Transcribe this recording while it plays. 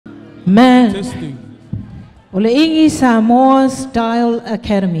Man. Testing. Ole Igi Samoa Style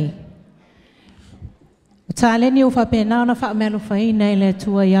Academy. Taleni o whapena na whamelo whaina le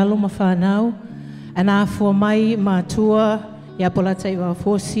tua yalo ma whanau. Ana fua mai ma tua ia polata iwa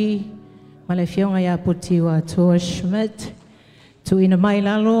fosi. Ma le fionga ia puti wa tua Schmidt. Tu ina mai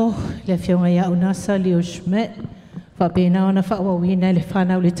lalo le fionga ia unasa Leo Schmidt. Whapena na whawawina le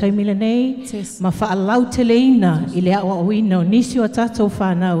whanau le taimile nei. Ma whaalau te leina i le awa wina o nisi o tatou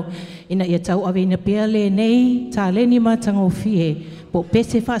whanau. Ina ia tau awina pia le nei, ta leni matanga o fie, po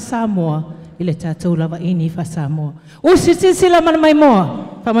pese wha Samoa, i le tatou lava ini wha Samoa. O sila mana mai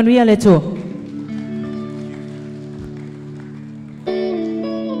moa, whamanuia le tō.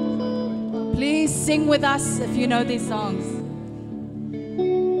 Please sing with us if you know these songs.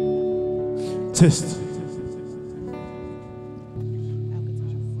 Test.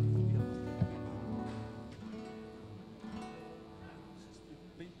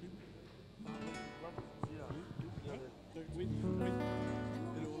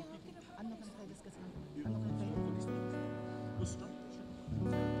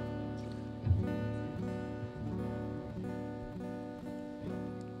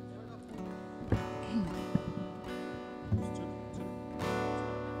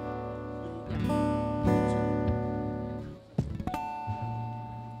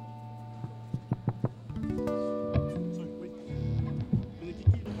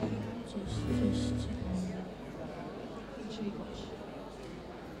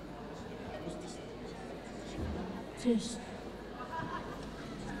 Test.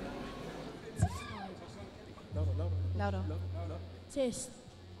 Louder. Test.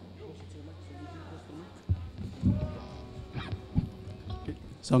 Okay.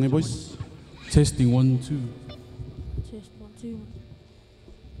 Sound boys. Testing 1, 2. Test 1, 2.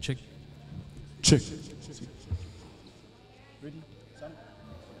 Check. Check. Ready? Sound.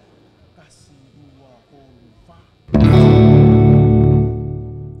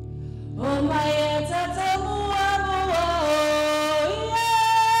 Oh my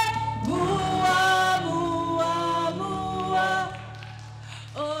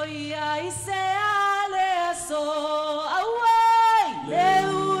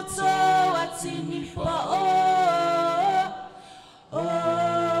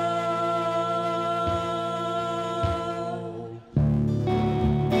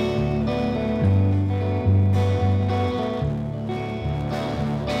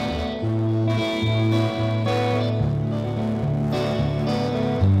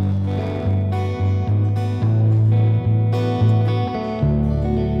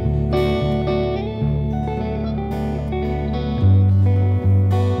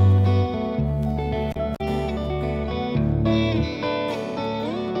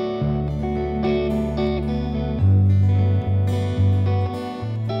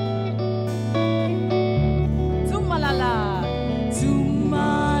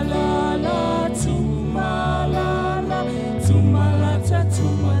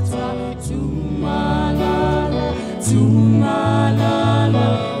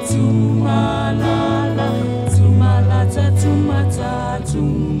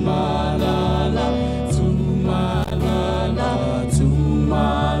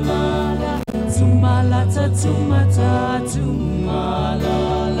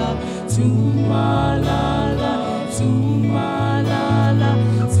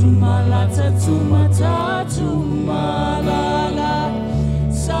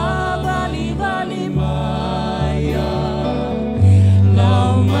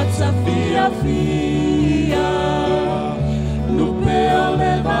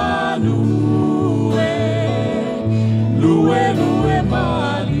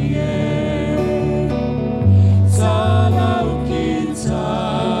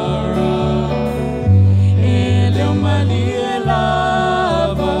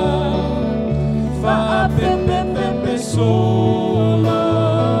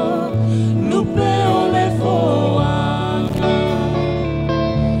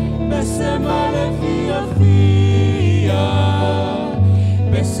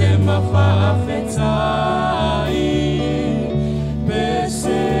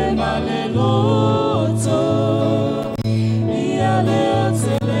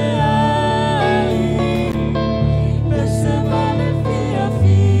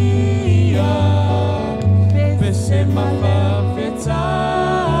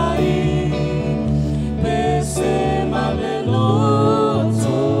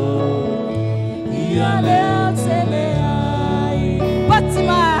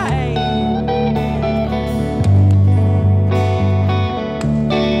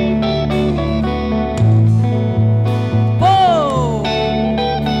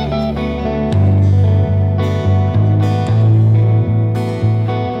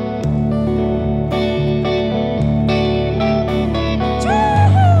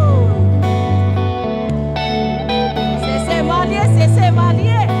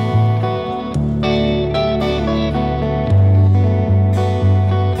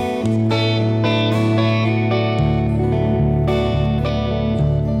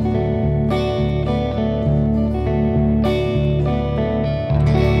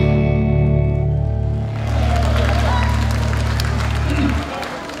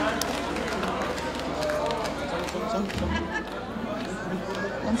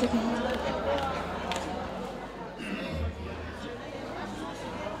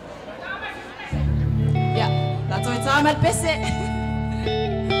Famal pese.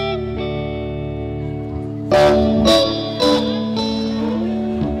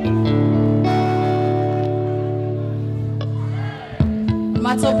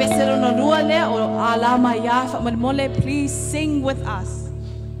 Mato pese no ruale o alama ya famal mole. Please sing with us.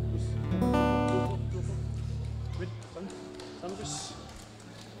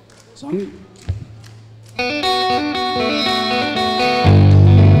 Song.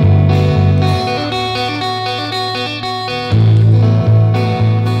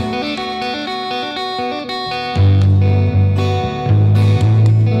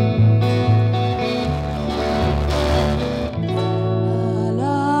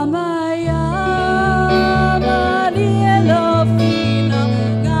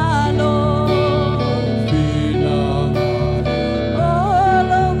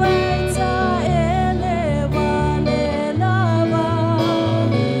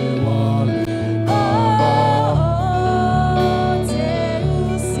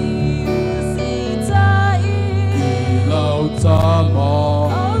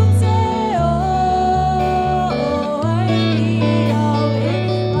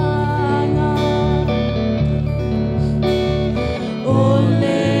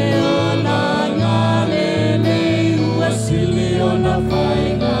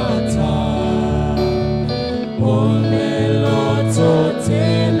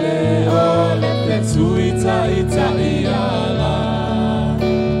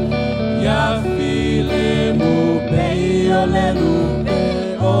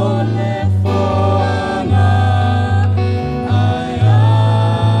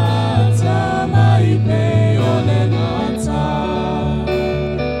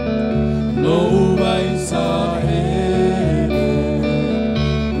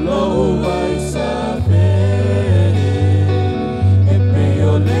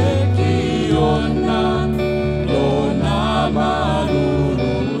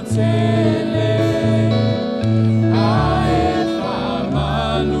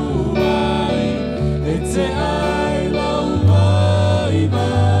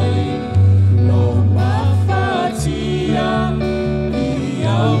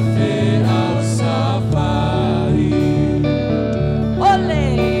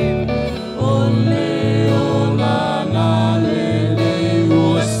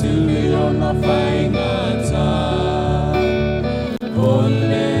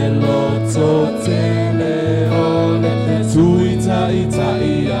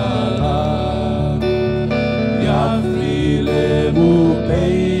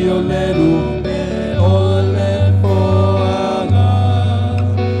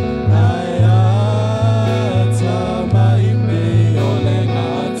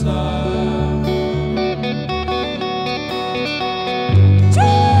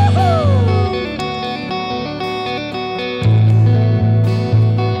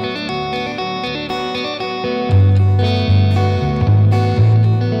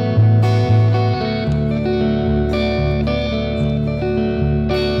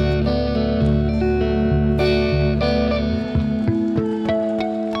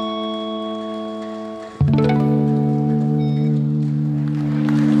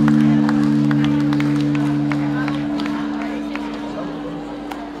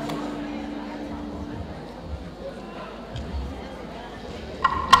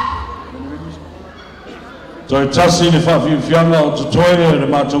 So tasi le whawhiwhianga o tetoire le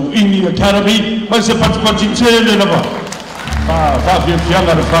mātou Imi Academy, mai se patipati tēne nawa.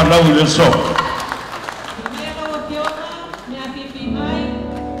 Whawhiwhianga le whanau le so.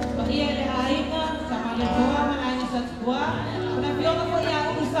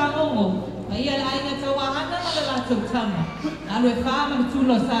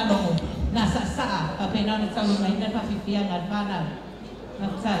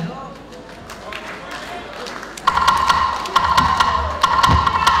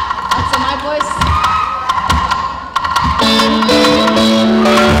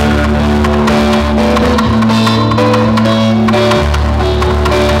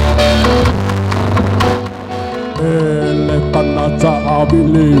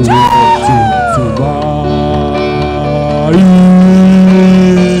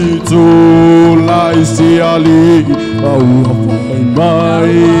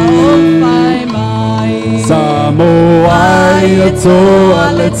 Samoa toa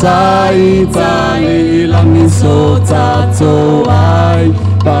le tai tali langi so tatoai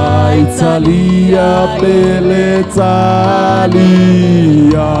pa Italia pele talia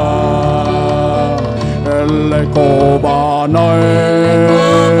elle cobanae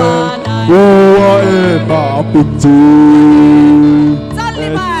ua e papitu e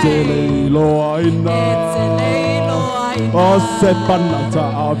te leilo aina o se panata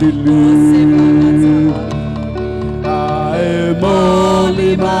avili ae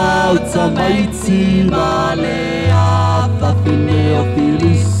moli mauta maiti male a fafine o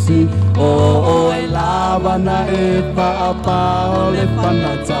filisi o e lavana e paapa o le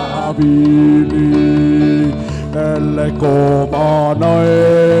panata avili ele kobana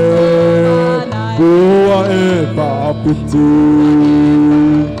kua e paapiti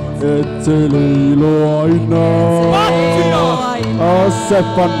e te lilo aina a se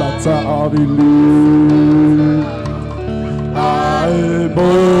panata avili ae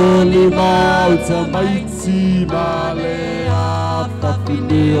moli mauta maiti male a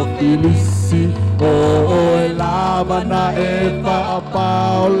fafine o filisi o e lavana e paapa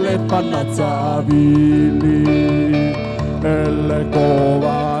o le panata avili ele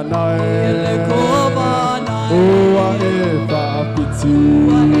kovana ua e paapiti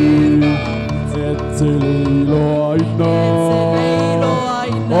e te lilo aina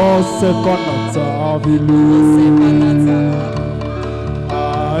o se panata avili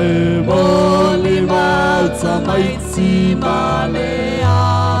ae moli mauta maiti male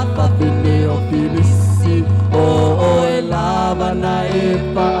a fafine o filisi o e lavana e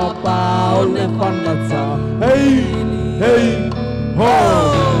paapa o le panata hey hey ho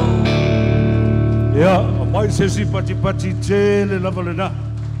Yeah, mai se si pati pati tele lavalena.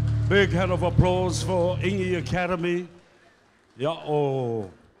 Big hand of applause for Igi Academy. Yeah, o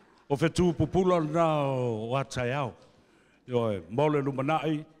fetu popula na o ataiao. Yo, mole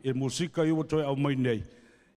lumanai e musika i o toi au mai nei.